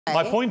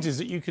My point is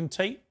that you can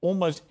take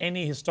almost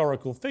any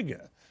historical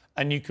figure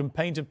and you can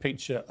paint a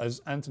picture,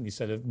 as Anthony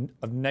said,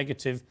 of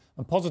negative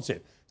and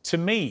positive. To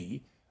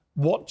me,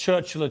 what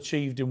Churchill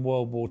achieved in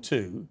World War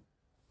II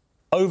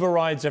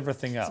overrides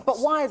everything else. But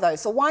why, though?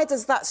 So why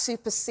does that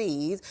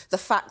supersede the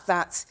fact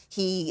that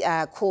he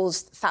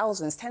caused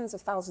thousands, tens of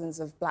thousands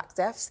of black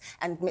deaths,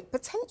 and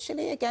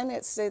potentially, again,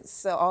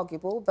 it's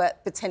arguable,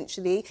 but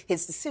potentially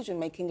his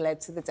decision-making led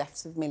to the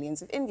deaths of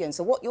millions of Indians?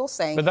 So what you're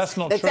saying... But that's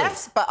not the true.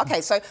 Deaths, but, OK,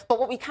 so... But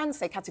what we can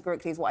say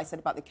categorically is what I said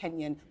about the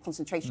Kenyan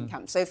concentration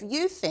camps. So if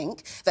you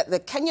think that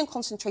the Kenyan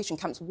concentration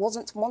camps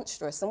wasn't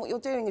monstrous, then what you're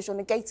doing is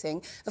you're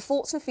negating the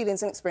thoughts and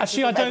feelings and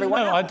experiences of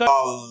everyone else.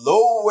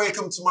 Hello,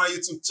 welcome to my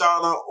YouTube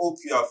channel. Hope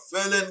you are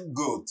feeling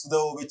good. Today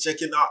we'll be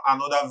checking out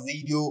another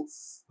video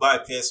by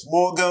Piers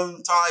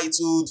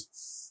titled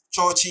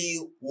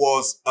Churchill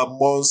Was a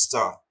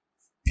Monster.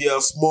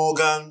 Piers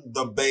Morgan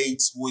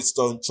debates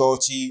Winston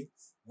Churchill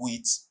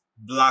with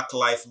Black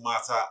Lives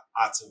Matter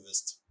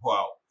activist.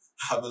 Wow,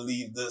 I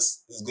believe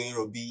this is going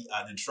to be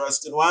an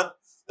interesting one.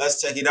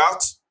 Let's check it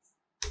out.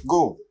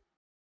 Go.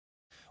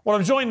 Well,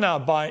 I'm joined now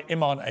by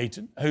Iman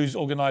Ayton, who's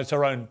organised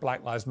her own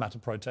Black Lives Matter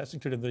protests,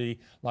 including the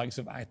likes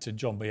of actor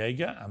John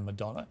Boyega and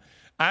Madonna,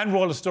 and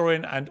royal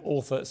historian and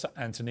author Sir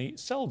Anthony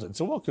Seldon.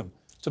 So welcome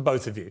to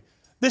both of you.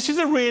 This is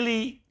a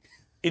really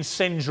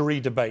incendiary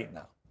debate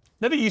now.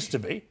 Never used to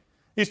be. It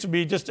used to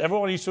be just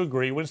everyone used to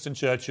agree Winston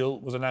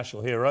Churchill was a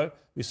national hero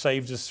who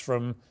saved us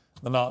from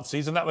the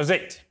Nazis, and that was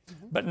it.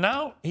 But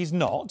now he's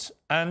not.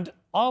 And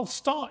I'll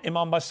start,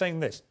 Iman, by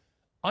saying this.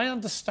 I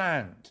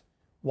understand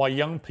why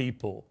young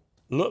people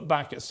look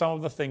back at some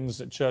of the things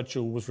that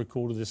Churchill was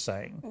recorded as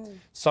saying,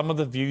 some of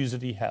the views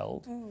that he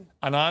held,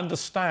 and I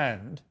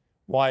understand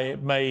why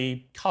it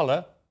may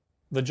colour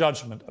the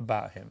judgment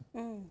about him,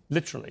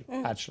 literally,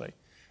 actually.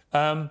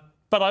 But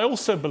I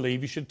also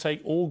believe you should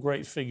take all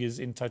great figures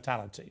in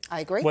totality. I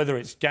agree. Whether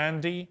it's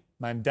Gandhi,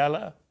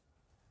 Mandela,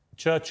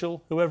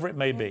 Churchill, whoever it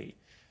may be.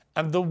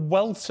 And the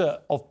welter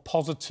of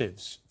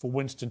positives for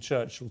Winston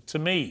Churchill, to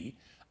me,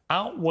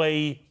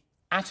 outweigh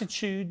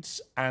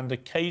attitudes and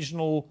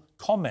occasional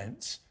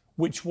comments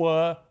which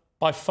were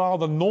by far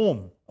the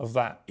norm of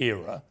that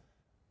era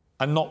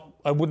and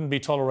wouldn't be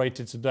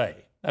tolerated today.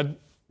 And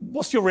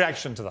what's your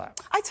reaction to that?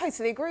 I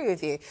totally agree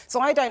with you.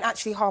 So I don't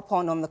actually harp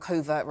on the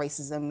covert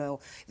racism or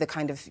the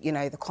kind of,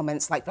 the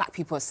comments like black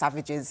people are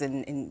savages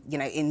and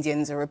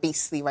Indians are a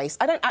beastly race.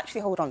 I don't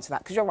actually hold on to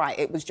that because you're right,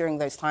 it was during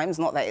those times,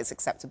 not that it's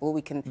acceptable.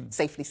 We can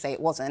safely say it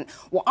wasn't.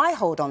 What I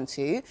hold on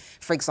to,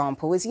 for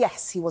example, is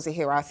yes, he was a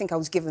hero. I think I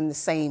was given the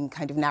same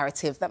kind of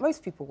narrative that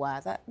most people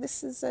were, that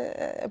this is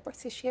a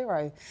British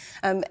hero.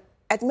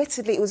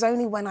 Admittedly, it was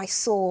only when I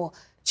saw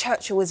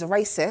Churchill was a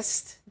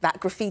racist, that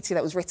graffiti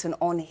that was written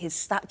on his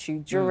statue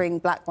during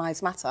Black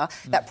Lives Matter,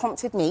 that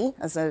prompted me,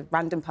 as a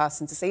random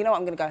person, to say, you know what,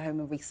 I'm going to go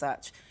home and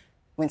research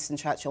Winston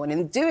Churchill. And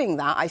in doing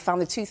that, I found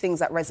the two things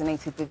that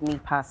resonated with me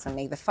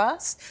personally. The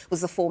first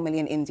was the 4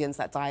 million Indians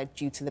that died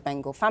due to the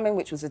Bengal famine,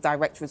 which was a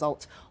direct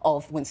result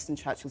of Winston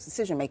Churchill's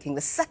decision-making.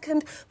 The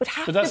second would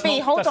have to be...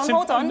 Hold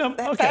on. No,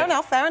 okay.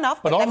 Fair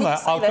enough. But on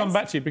that, I'll come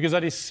back to you, because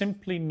that is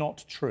simply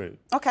not true.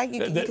 OK, you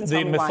can tell me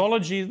the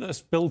mythology why.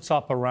 that's built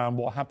up around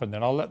what happened,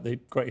 and I'll let the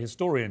great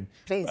historian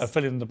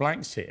fill in the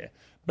blanks here,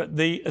 but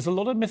there's a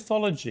lot of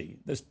mythology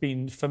that's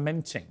been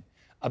fermenting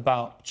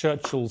about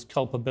Churchill's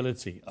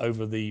culpability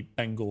over the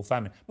Bengal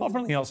famine. Apart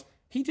from anything else,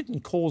 he didn't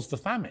cause the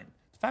famine.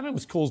 The famine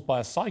was caused by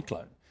a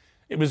cyclone.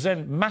 It was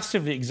then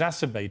massively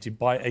exacerbated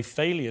by a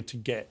failure to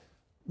get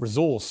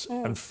resource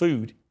and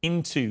food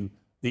into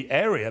the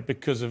area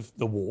because of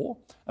the war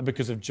and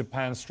because of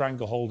Japan's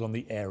stranglehold on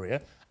the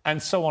area,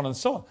 and so on and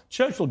so on.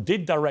 Churchill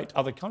did direct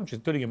other countries,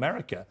 including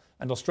America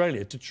and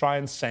Australia, to try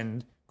and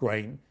send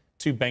grain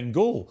to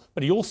Bengal.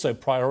 But he also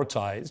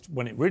prioritised,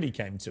 when it really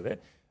came to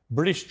it,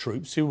 British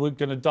troops who were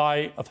going to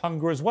die of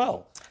hunger as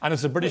well. And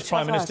as a British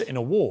Prime Minister in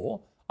a war,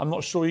 I'm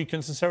not sure you can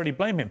necessarily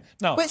blame him.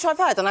 Now, which I've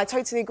heard, and I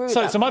totally agree with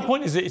that. So my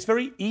point is that it's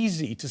very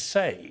easy to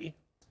say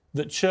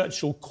that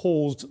Churchill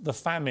caused the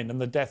famine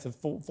and the death of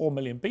 4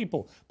 million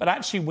people. But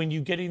actually, when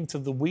you get into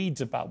the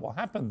weeds about what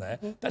happened there,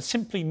 that's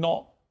simply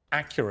not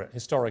accurate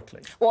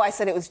historically. Well, I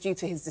said it was due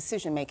to his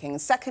decision-making.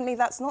 And secondly,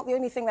 that's not the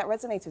only thing that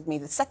resonated with me.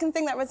 The second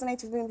thing that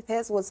resonated with me with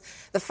Piers was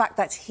the fact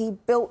that he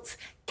built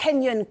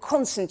Kenyan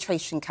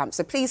concentration camps.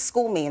 So please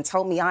school me and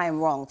tell me I am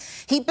wrong.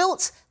 He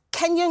built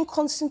Kenyan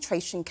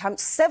concentration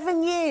camps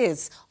 7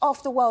 years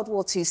after World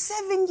War II,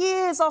 7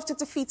 years after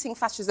defeating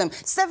fascism,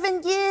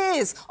 7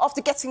 years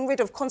after getting rid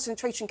of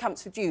concentration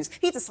camps for Jews.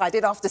 He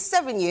decided after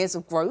 7 years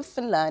of growth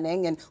and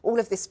learning and all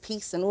of this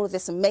peace and all of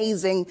this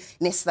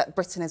amazingness that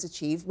Britain has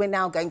achieved, we're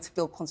now going to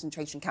build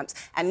concentration camps.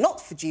 And not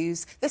for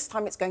Jews, this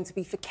time it's going to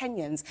be for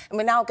Kenyans. And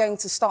we're now going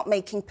to start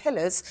making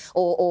pillars,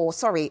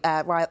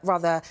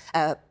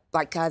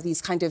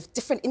 these kind of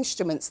different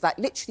instruments that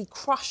literally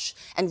crush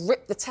and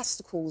rip the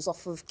testicles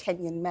off of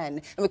Kenyan men.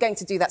 And we're going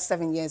to do that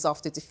 7 years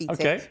after defeating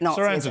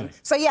Nazism.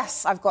 So,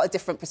 yes, I've got a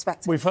different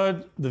perspective. We've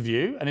heard the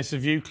view, and it's a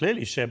view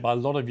clearly shared by a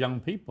lot of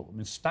young people. I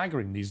mean,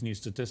 staggering, these new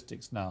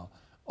statistics now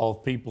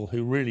of people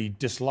who really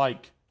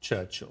dislike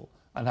Churchill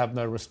and have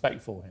no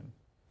respect for him?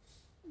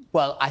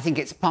 Well, I think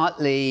it's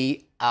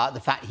partly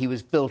the fact he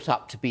was built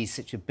up to be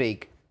such a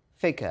big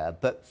figure.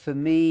 But for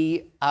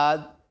me,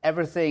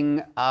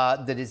 everything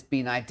that has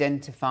been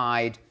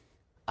identified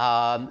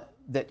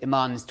that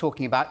Iman is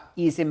talking about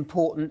is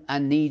important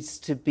and needs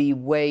to be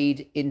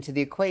weighed into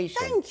the equation.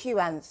 Thank you,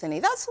 Anthony.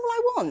 That's all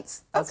I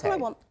want. That's all I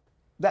want.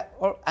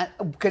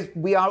 Because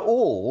we are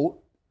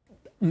all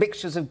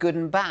mixtures of good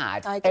and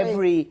bad. I agree.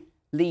 Every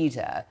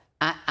leader.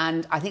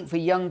 And I think for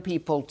young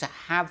people to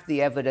have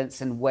the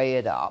evidence and weigh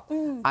it up,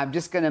 I'm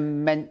just going to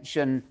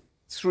mention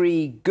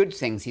 3 good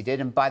things he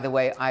did. And by the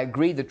way, I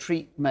agree the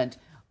treatment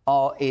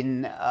of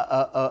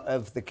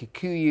the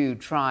Kikuyu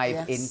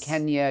tribe in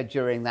Kenya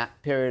during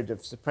that period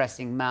of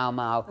suppressing Mau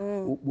Mau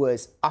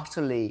was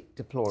utterly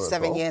deplorable.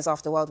 7 years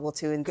after World War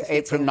II.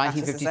 From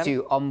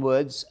 1952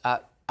 onwards.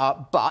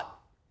 But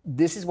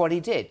this is what he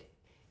did.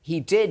 He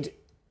did,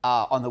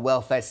 on the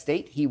welfare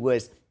state, he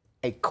was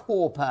a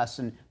core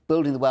person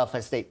building the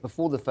welfare state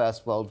before the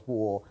First World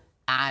War,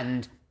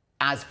 and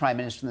as Prime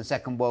Minister in the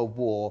Second World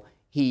War,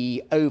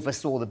 he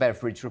oversaw the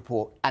Beveridge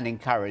Report and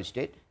encouraged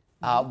it,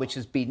 which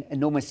has been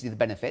enormously the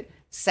benefit.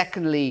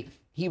 Secondly,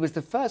 he was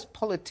the first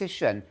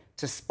politician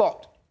to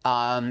spot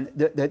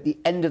the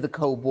end of the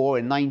Cold War.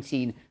 In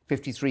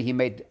 1953, he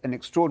made an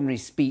extraordinary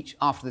speech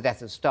after the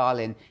death of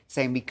Stalin,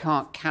 saying we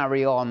can't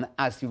carry on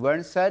as we were.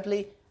 And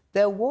thirdly,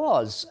 there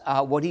was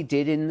what he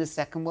did in the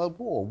Second World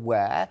War,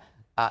 where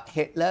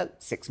Hitler,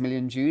 6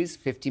 million Jews,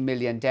 50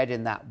 million dead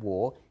in that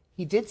war,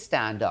 he did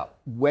stand up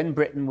when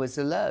Britain was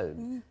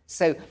alone.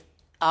 So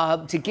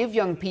to give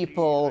young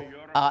people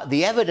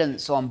the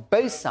evidence on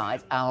both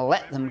sides and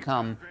let them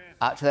come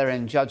to their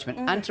own judgment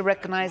and to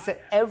recognise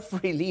that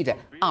every leader,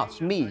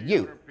 us, me,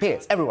 you,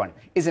 Piers, everyone,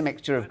 is a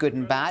mixture of good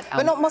and bad.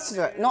 But not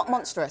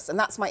monstrous, and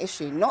that's my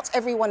issue. Not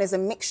everyone is a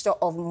mixture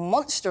of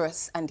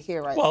monstrous and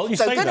hero. Well, you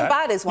so say good that. and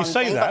bad is one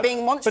thing, but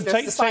being monstrous,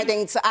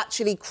 deciding to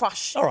actually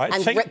crush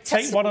and rip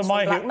take one of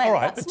my black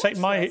men, but take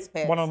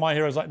one of my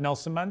heroes like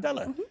Nelson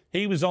Mandela.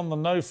 He was on the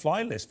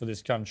no-fly list for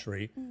this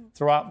country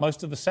throughout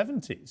most of the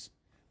 70s.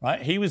 Right?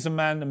 He was a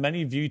man that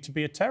many viewed to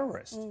be a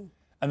terrorist.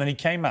 And then he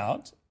came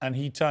out and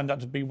he turned out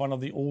to be one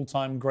of the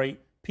all-time great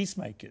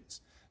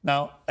peacemakers.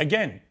 Now,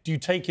 again, do you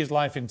take his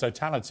life in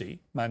totality,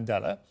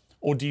 Mandela,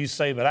 or do you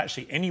say that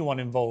actually anyone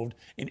involved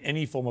in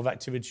any form of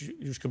activity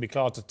which could be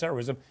classed as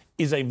terrorism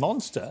is a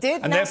monster,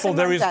 and therefore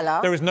there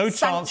is no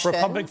chance for a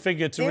public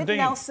figure to redeem? Did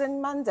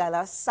Nelson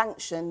Mandela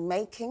sanction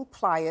making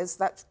pliers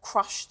that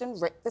crushed and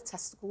ripped the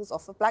testicles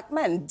off of black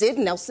men? Did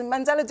Nelson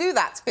Mandela do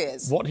that,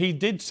 Piers? What he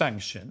did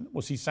sanction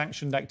was he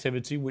sanctioned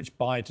activity which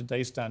by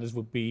today's standards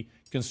would be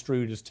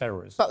construed as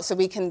terrorism. But so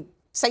we can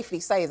safely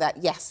say that,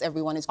 yes,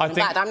 everyone is good and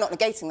bad. I'm not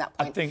negating that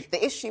point.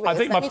 The issue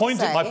is...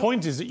 my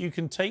point is that you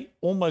can take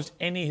almost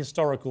any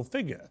historical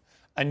figure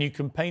and you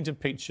can paint a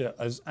picture,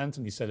 as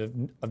Anthony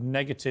said, of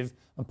negative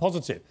and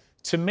positive.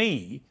 To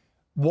me,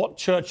 what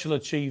Churchill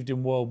achieved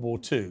in World War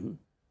II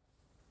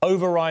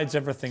overrides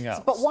everything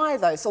else. But why,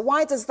 though? So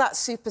why does that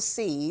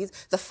supersede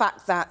the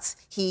fact that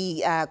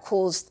he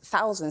caused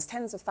thousands,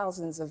 tens of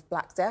thousands of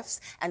black deaths,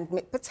 and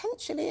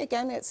potentially,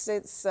 again,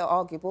 it's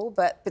arguable,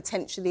 but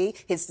potentially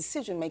his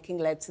decision-making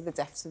led to the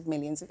deaths of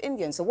millions of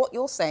Indians? So what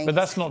you're saying... But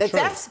that's not true.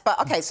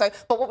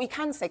 But what we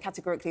can say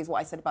categorically is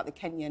what I said about the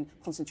Kenyan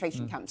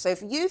concentration camps. So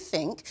if you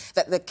think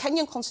that the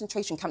Kenyan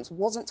concentration camps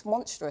wasn't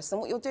monstrous, then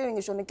what you're doing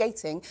is you're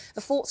negating the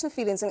thoughts and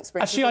feelings and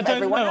experiences of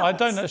everyone else. I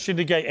don't actually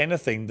negate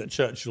anything that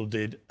Churchill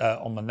did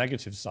on the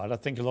negative side. I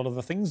think a lot of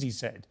the things he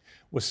said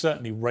were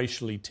certainly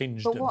racially tinged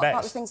at best. But what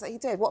about the things that he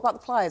did? What about the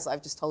pliers that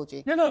I've just told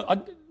you?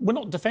 We're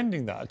not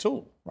defending that at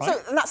all, right?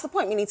 So and that's the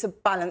point. We need to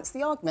balance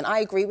the argument. I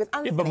agree with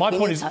Anthony. Yeah, but my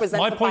point is,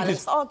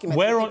 argument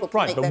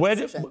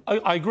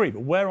I agree,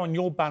 but where on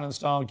your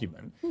balanced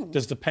argument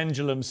does the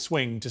pendulum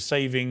swing to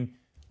saving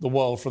the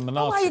world from the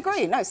Nazis? Oh, I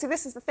agree. No, see,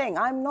 this is the thing.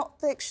 I'm not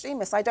the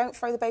extremist. I don't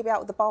throw the baby out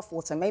with the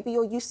bathwater. Maybe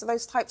you're used to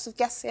those types of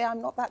guests here.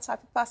 I'm not that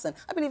type of person.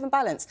 I believe in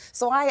balance.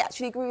 So I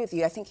actually agree with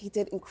you. I think he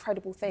did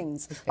incredible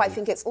things. Okay. But I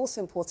think it's also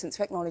important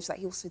to acknowledge that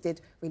he also did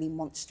really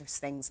monstrous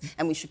things.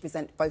 And we should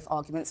present both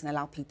arguments and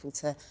allow people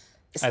to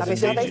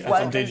establish how they feel.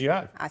 As indeed you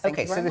have.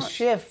 OK, so the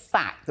sheer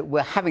fact that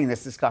we're having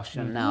this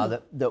discussion now,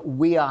 that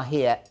we are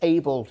here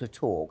able to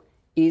talk,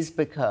 is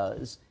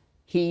because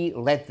he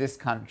led this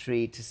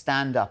country to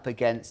stand up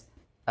against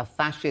a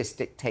fascist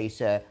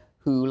dictator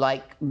who,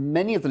 like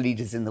many of the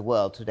leaders in the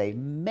world today,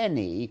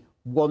 many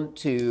want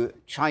to,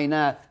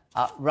 China,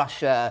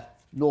 Russia,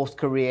 North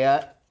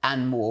Korea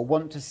and more,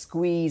 want to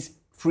squeeze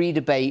free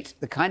debate,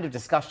 the kind of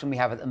discussion we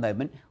have at the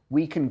moment.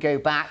 We can go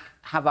back,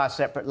 have our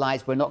separate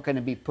lives. We're not going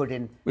to be put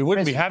in... We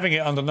wouldn't be having it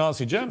under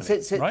Nazi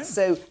Germany, right?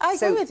 I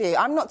agree with you.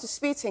 I'm not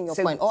disputing your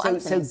point.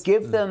 So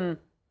give them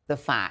the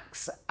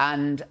facts.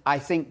 And I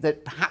think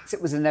that perhaps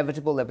it was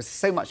inevitable. There was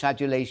so much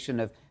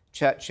adulation of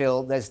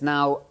Churchill. There's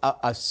now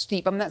a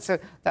steep... I mean,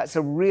 that's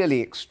a really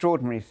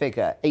extraordinary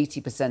figure.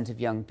 80% of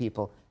young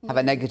people have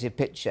a negative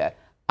picture.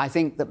 I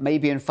think that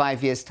maybe in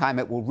 5 years' time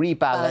it will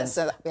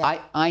rebalance.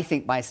 I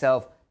think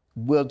myself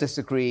will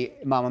disagree,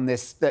 Imam, on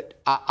this, that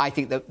I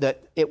think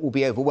that it will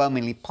be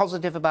overwhelmingly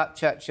positive about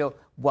Churchill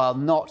while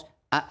not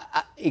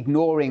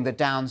ignoring the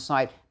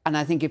downside. And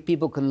I think if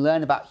people can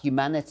learn about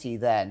humanity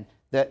then,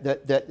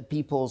 that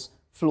people's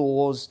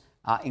flaws,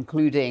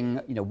 including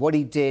what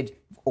he did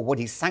or what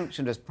he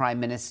sanctioned as Prime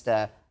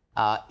Minister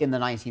in the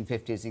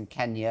 1950s in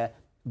Kenya,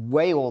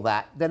 weigh all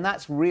that, then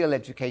that's real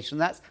education.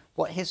 That's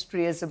what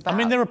history is about. I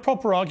mean, there are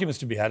proper arguments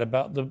to be had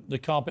about the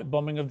carpet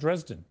bombing of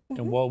Dresden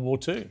in World War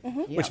II,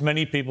 which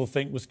many people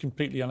think was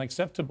completely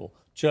unacceptable.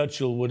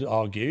 Churchill would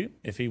argue,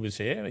 if he was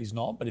here, he's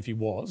not, but if he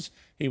was,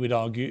 he would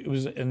argue it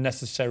was a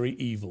necessary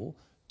evil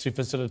to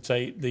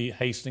facilitate the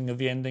hastening of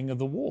the ending of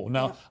the war.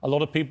 Now, a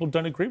lot of people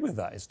don't agree with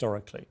that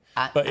historically.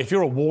 But if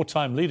you're a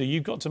wartime leader,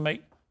 you've got to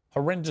make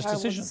horrendous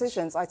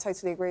decisions. I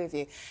totally agree with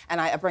you. And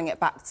I bring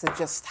it back to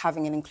just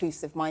having an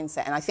inclusive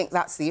mindset. And I think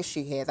that's the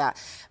issue here, that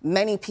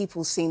many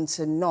people seem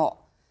to not,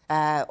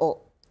 or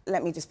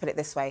let me just put it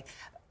this way.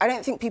 I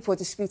don't think people are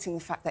disputing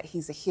the fact that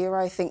he's a hero.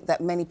 I think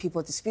that many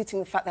people are disputing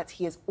the fact that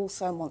he is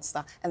also a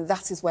monster. And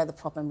that is where the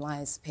problem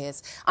lies,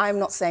 Piers. I'm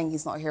not saying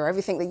he's not a hero.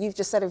 Everything that you've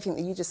just said,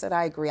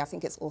 I agree. I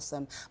think it's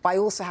awesome. But I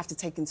also have to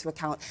take into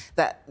account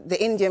that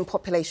the Indian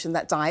population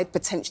that died,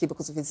 potentially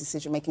because of his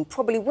decision-making,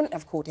 probably wouldn't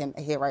have called him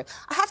a hero.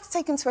 I have to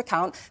take into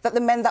account that the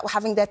men that were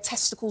having their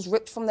testicles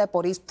ripped from their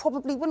bodies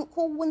probably wouldn't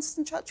call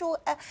Winston Churchill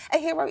a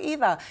hero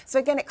either. So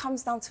again, it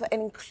comes down to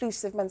an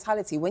inclusive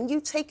mentality. When you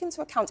take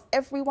into account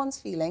everyone's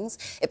feelings,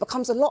 it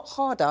becomes a lot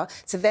harder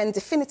to then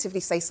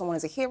definitively say someone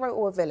is a hero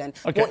or a villain.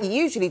 Okay. What you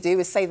usually do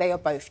is say they are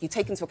both. You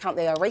take into account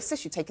they are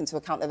racist, you take into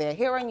account that they are a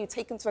hero, and you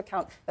take into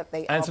account that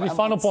they are Anthony,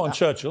 final point on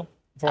Churchill.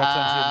 Before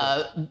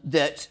I turn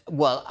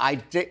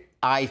to you.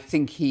 I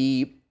think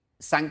he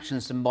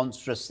sanctioned some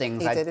monstrous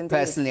things.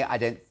 Personally, I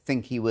don't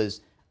think he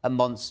was a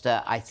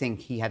monster. I think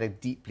he had a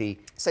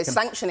deeply... So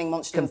sanctioning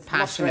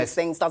monstrous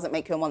things doesn't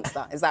make you a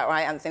monster. Is that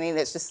right, Anthony?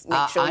 Let's just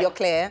make sure you're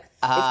clear.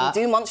 If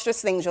you do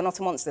monstrous things, you're not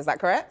a monster. Is that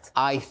correct?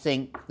 I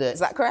think that... Is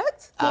that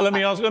correct? Well, let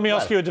me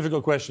ask you a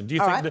difficult question. Do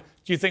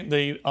you think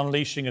the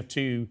unleashing of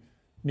 2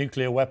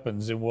 nuclear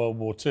weapons in World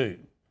War II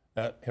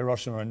at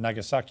Hiroshima and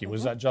Nagasaki,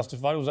 was that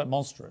justified or was that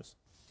monstrous?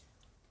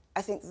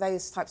 I think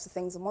those types of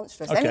things are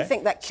monstrous. Okay.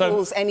 Anything that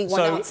kills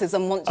anyone else is a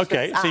monstrous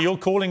act. So you're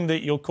calling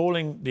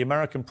the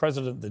American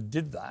president that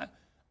did that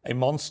a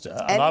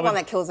monster. Anyone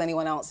that kills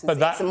anyone else is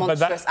a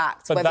monstrous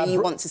act, whether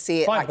you want to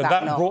see it like that or not.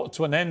 But that brought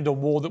to an end a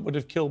war that would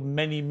have killed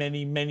many,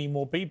 many, many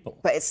more people.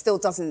 But it still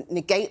doesn't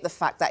negate the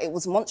fact that it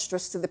was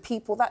monstrous to the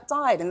people that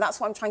died. And that's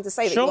what I'm trying to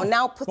say, that you're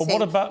now putting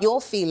your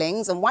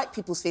feelings and white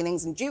people's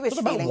feelings and Jewish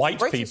feelings and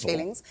British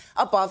feelings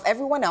above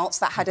everyone else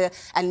that had a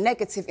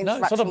negative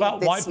interaction with this man. No, it's not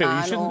about white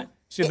people.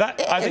 See,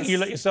 I think you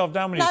let yourself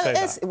down when you say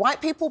that.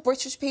 White people,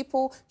 British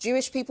people,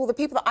 Jewish people, the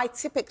people that I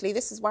typically,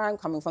 this is where I'm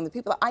coming from, the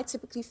people that I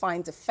typically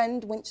find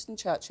defend Winston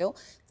Churchill.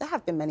 There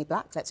have been many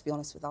black, let's be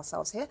honest with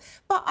ourselves here,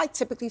 but I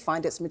typically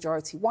find it's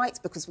majority white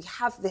because we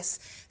have this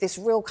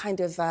real kind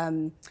of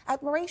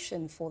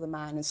admiration for the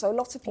man. And so a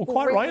lot of people...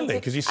 Well, quite rightly,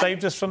 because he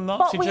saved us from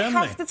Nazi Germany. But we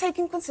have to take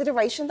in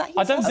consideration that he's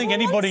I don't think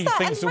anybody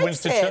thinks that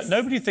Winston Churchill...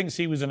 Nobody thinks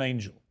he was an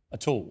angel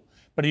at all.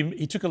 But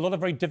he took a lot of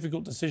very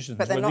difficult decisions.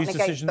 But people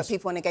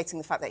are negating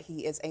the fact that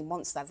he is a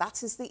monster.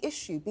 That is the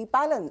issue. Be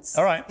balanced.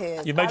 All right,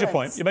 you made your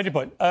point.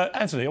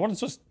 Anthony, I want to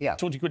just talk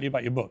to you quickly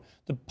about your book.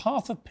 The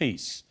Path of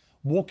Peace,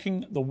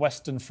 Walking the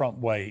Western Front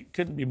Way.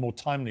 Couldn't be more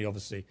timely,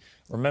 obviously.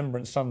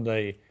 Remembrance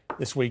Sunday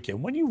this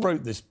weekend. When you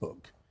wrote this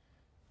book,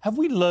 have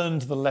we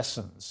learned the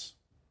lessons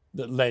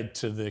that led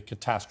to the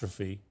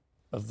catastrophe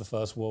of the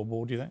First World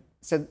War, do you think?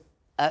 So,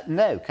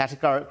 no,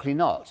 categorically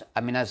not.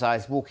 I mean, as I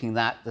was walking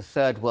that, the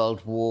Third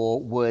World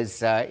War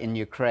was in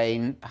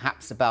Ukraine,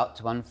 perhaps about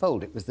to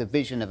unfold. It was the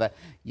vision of a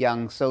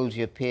young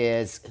soldier,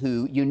 Piers,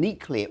 who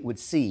uniquely, it would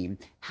seem,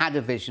 had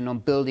a vision on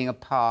building a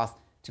path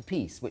to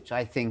peace, which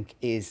I think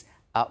is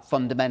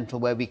fundamental,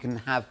 where we can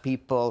have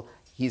people...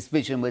 His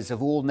vision was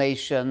of all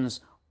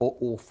nations or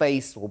all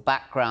faiths or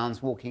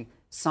backgrounds walking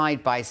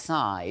side by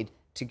side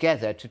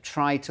together to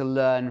try to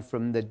learn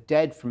from the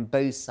dead from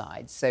both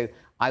sides. So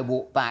I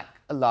walked back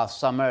last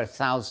summer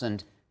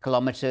 1,000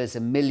 kilometres,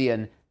 1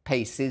 million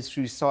paces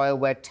through soil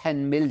where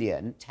 10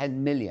 million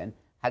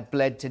had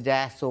bled to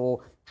death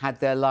or had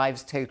their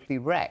lives totally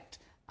wrecked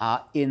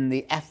in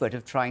the effort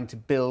of trying to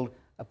build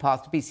a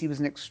path to peace. He was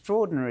an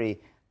extraordinary,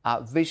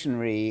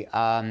 visionary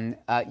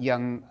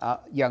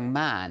young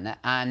man.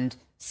 And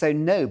so,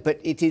 no, but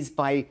it is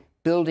by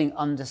building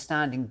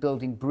understanding,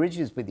 building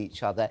bridges with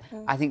each other.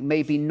 I think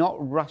maybe not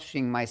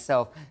rushing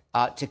myself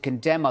to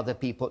condemn other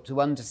people,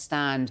 to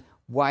understand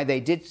why they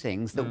did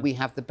things, that we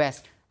have the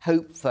best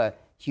hope for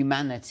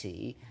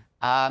humanity.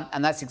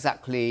 And that's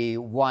exactly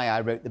why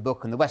I wrote the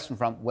book. And the Western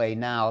Front Way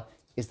now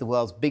is the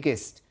world's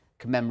biggest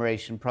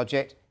commemoration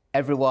project.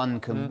 Everyone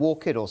can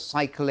walk it or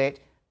cycle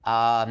it.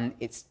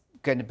 It's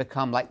going to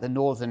become like the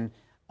Northern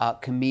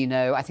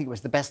Camino. I think it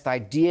was the best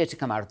idea to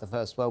come out of the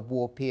First World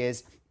War,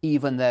 Piers,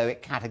 even though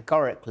it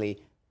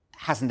categorically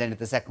hasn't ended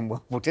the Second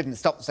World War, didn't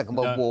stop the Second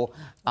World War,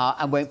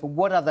 and won't. But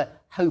what other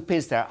hope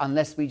is there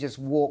unless we just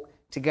walk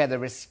together,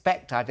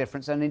 respect our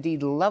difference, and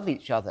indeed love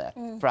each other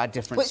for our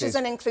differences. Which is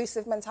an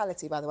inclusive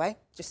mentality, by the way,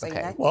 just so you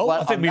know. Well,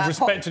 I think we've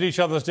respected each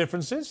other's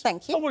differences.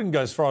 Thank you. I wouldn't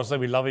go as far as say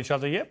we love each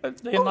other yet, but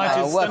the night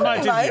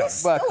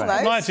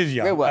is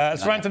young.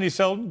 Sir Anthony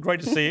Selden,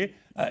 great to see you.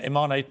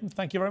 Iman Aiton,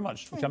 thank you very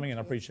much for coming in.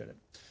 I appreciate it.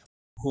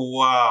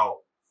 Wow.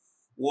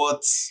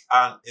 What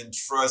an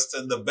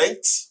interesting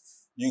debate.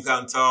 You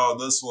can tell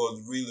this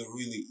was really,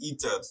 really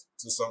heated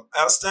to some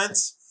extent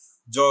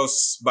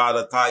just by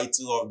the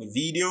title of the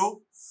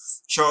video.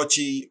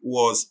 Churchill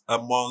was a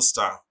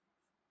monster.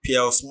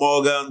 Piers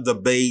Morgan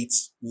debate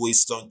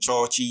Winston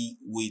Churchill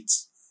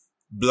with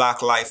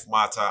Black Lives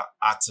Matter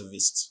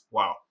activist.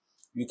 Wow.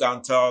 You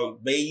can tell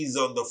based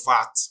on the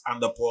facts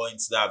and the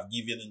points that I've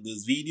given in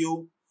this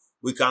video,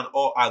 we can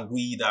all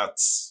agree that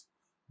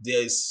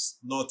there's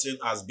nothing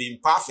as being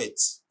perfect.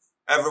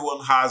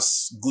 Everyone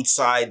has good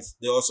side.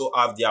 They also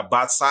have their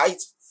bad side.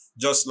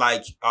 Just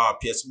like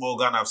Piers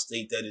Morgan have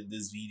stated in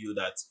this video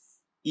that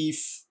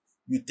if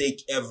you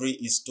take every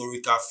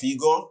historical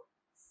figure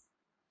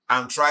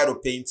and try to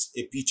paint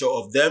a picture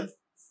of them,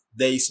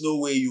 there is no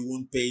way you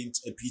won't paint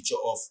a picture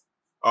of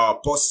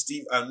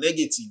positive and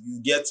negative. You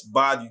get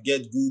bad, you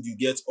get good, you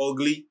get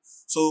ugly.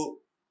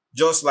 So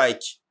just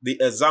like the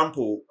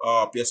example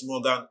Piers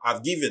Morgan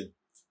have given,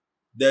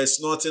 there's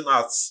nothing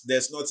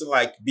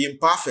like being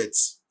perfect.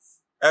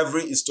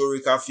 Every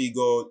historical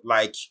figure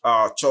like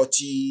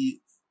Churchill,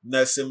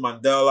 Nelson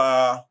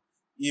Mandela,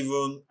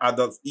 even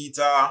Adolf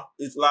Hitler,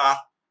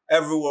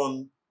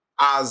 everyone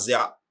has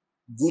their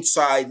good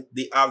side,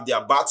 they have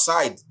their bad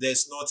side.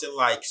 There's nothing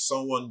like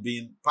someone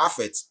being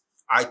perfect.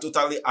 I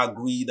totally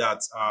agree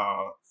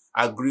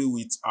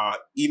with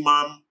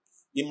Imam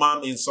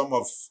in some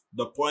of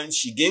the points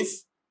she gave.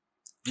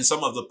 For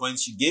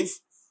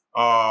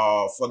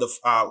the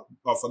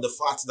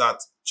fact that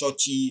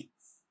Churchill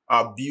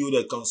built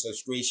a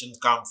concentration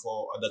camp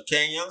for the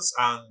Kenyans,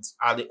 and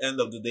at the end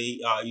of the day,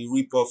 he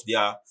ripped off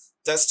their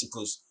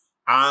testicles.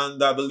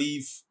 And I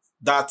believe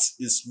that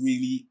is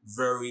really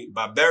very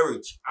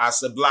barbaric.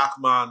 As a black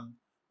man,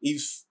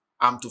 if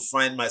I'm to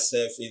find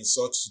myself in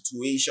such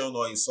situation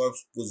or in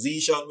such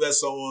position where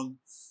someone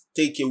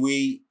take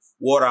away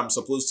what I'm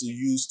supposed to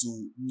use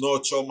to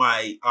nurture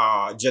my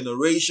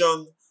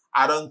generation,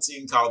 I don't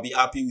think I'll be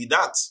happy with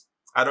that.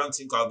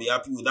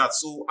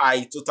 So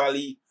I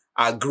totally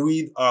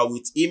agreed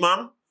with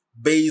Imam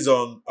based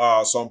on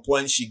some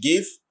points she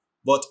gave,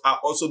 but I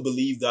also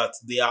believe that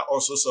there are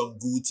also some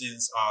good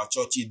things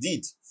Churchill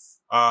did.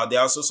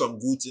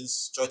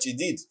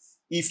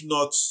 If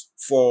not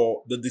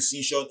for the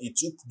decision he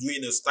took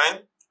during his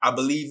time, I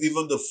believe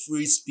even the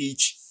free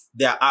speech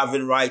they're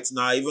having right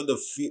now, even the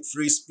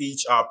free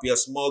speech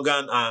Piers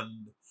Morgan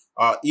and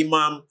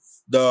Imam,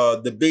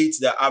 the debate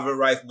they're having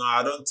right now,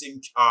 I don't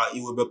think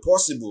it will be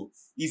possible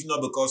if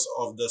not because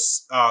of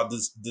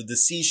the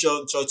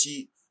decision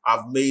Churchill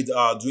have made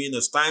during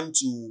his time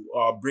to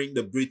bring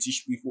the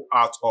British people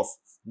out of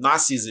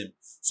Nazism.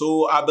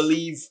 So I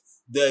believe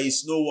there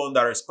is no one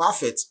that is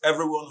perfect.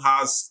 Everyone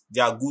has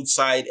their good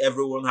side.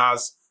 Everyone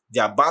has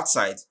their bad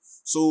side.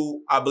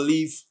 So I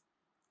believe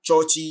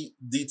Churchill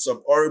did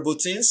some horrible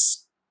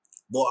things,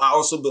 but I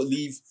also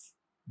believe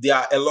there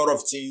are a lot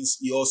of things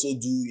he also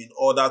do in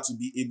order to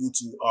be able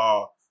to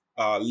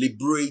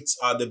liberate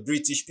the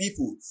British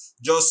people.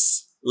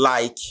 Just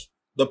like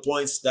the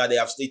points that they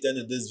have stated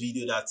in this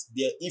video, that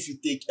if you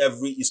take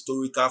every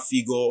historical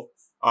figure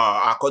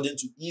according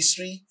to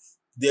history,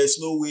 there's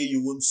no way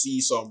you won't see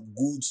some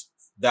good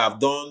they have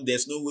done.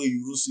 There's no way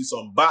you will see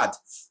some bad.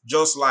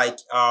 Just like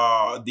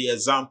the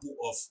example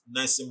of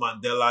Nelson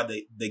Mandela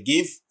they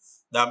gave,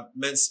 that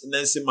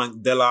Nelson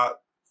Mandela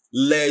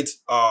led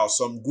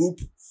some group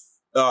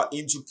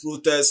into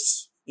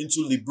protests,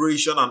 into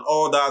liberation and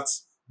all that.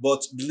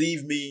 But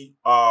believe me,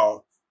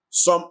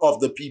 some of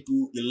the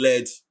people he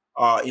led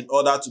in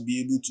order to be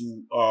able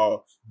to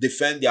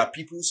defend their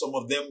people, some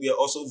of them were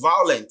also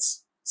violent.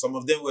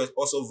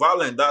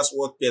 That's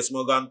what Piers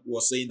Morgan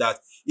was saying, that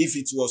if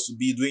it was to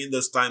be during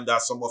this time,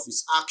 that some of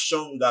his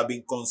action would have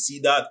been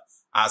considered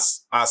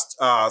as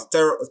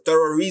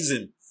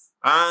terrorism.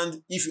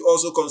 And if you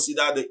also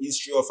consider the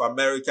history of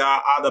America,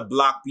 how the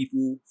black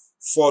people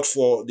fought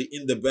for the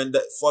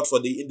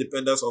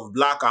independence of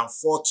black and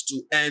fought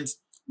to end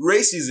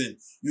racism,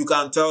 you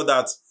can tell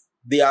that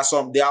there are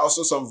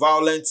also some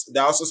violent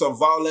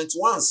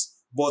ones,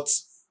 but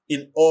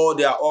in all,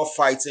 they are all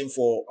fighting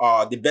for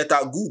the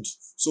better good.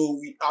 So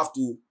we have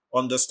to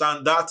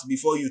understand that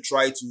before you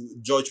try to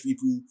judge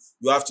people,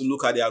 you have to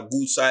look at their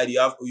good side.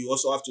 You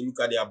also have to look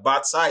at their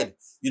bad side.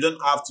 You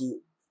don't have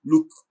to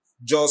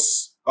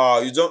just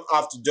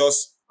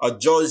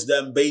judge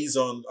them based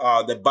on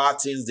the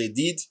bad things they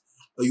did.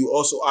 You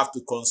also have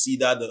to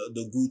consider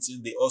the good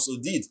things they also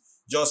did.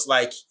 Just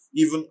like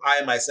even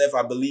I myself,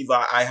 I believe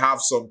I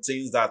have some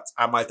things that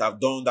I might have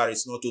done that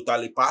is not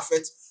totally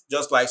perfect.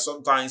 Just like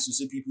sometimes you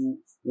see people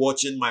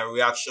watching my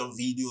reaction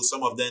videos,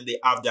 some of them, they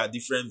have their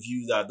different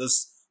views that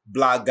this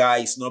black guy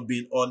is not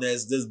being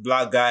honest, this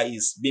black guy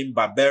is being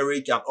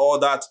barbaric and all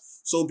that.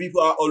 So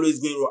people are always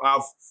going to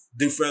have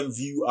different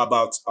view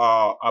about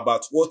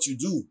what you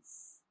do.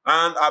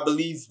 And I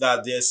believe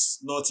that there's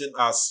nothing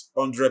as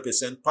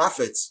 100%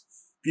 perfect.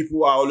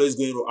 People are always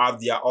going to have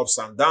their ups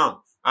and downs.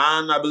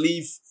 And I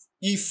believe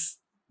if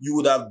you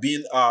would have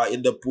been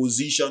in the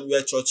position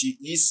where Churchill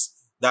is,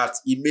 that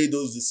he made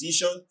those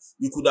decisions,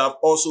 you could have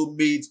also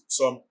made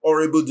some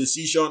horrible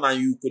decisions,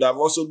 and you could have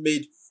also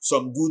made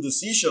some good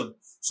decisions.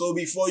 So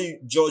before you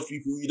judge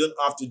people, you don't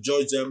have to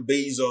judge them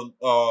based on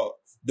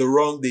the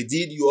wrong they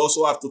did. You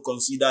also have to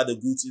consider the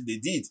good thing they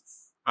did.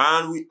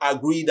 And we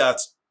agree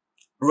that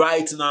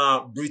right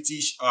now,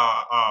 British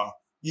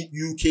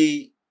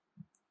UK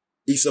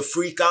is a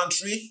free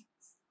country,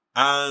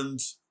 and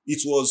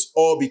it was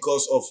all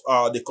because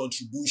of the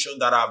contribution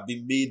that have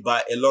been made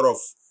by a lot of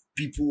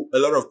people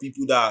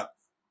that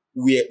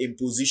were in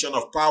position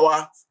of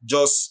power,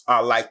 just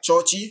like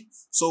Churchill.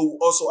 So we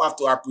also have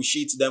to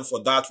appreciate them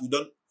for that.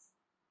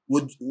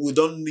 We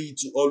don't need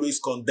to always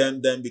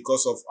condemn them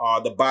because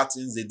of the bad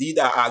things they did.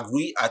 I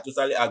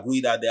totally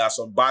agree that there are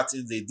some bad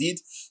things they did.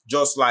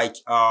 Just like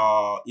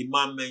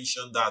Imam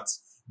mentioned that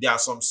there are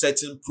some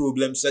certain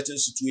problems, certain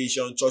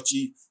situations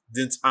Churchill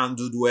didn't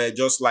handle well.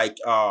 Just like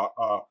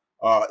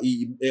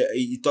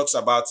he talks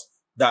about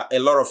that a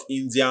lot of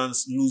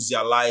Indians lose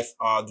their life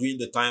during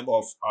the time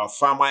of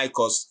famine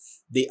because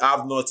they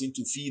have nothing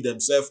to feed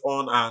themselves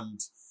on, and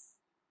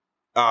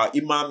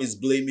Imam is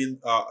blaming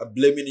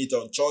it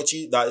on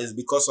Churchill. That is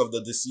because of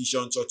the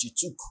decision Churchill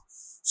took.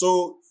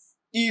 So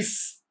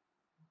if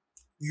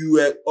you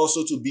were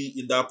also to be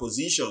in that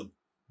position,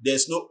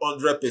 there's no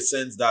 100%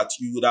 that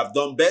you would have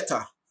done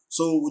better.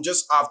 So we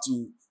just have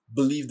to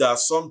believe that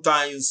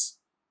sometimes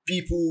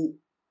people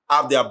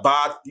have their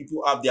bad,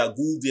 people have their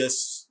good.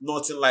 There's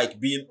nothing like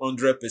being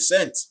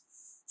 100%.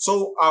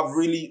 So I've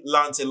really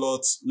learned a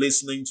lot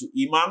listening to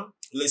Imam,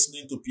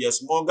 listening to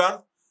Piers Morgan,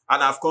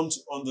 and I've come to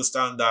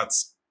understand that,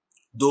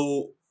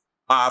 though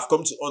I've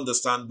come to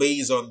understand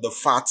based on the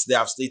facts they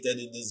have stated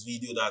in this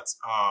video, that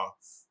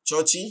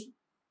Churchill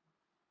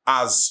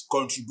has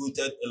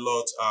contributed a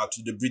lot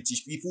to the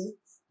British people,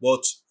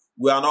 but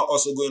we are not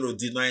also going to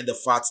deny the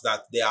fact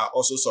that there are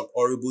also some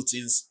horrible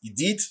things he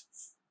did.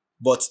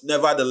 But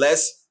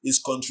nevertheless,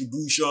 his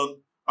contribution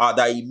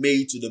that he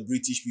made to the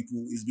British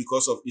people is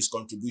because of his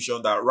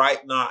contribution that right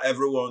now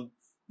everyone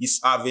is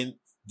having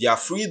their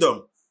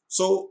freedom.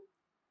 So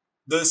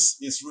this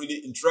is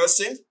really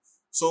interesting.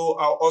 So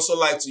I'd also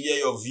like to hear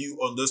your view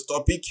on this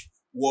topic.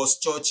 Was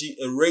Churchill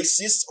a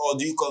racist, or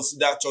do you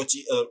consider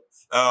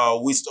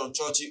Winston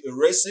Churchill a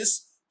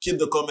racist? Keep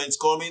the comments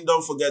coming.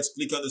 Don't forget to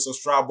click on the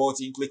subscribe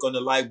button, click on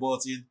the like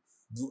button.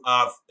 Do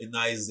have a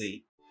nice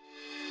day.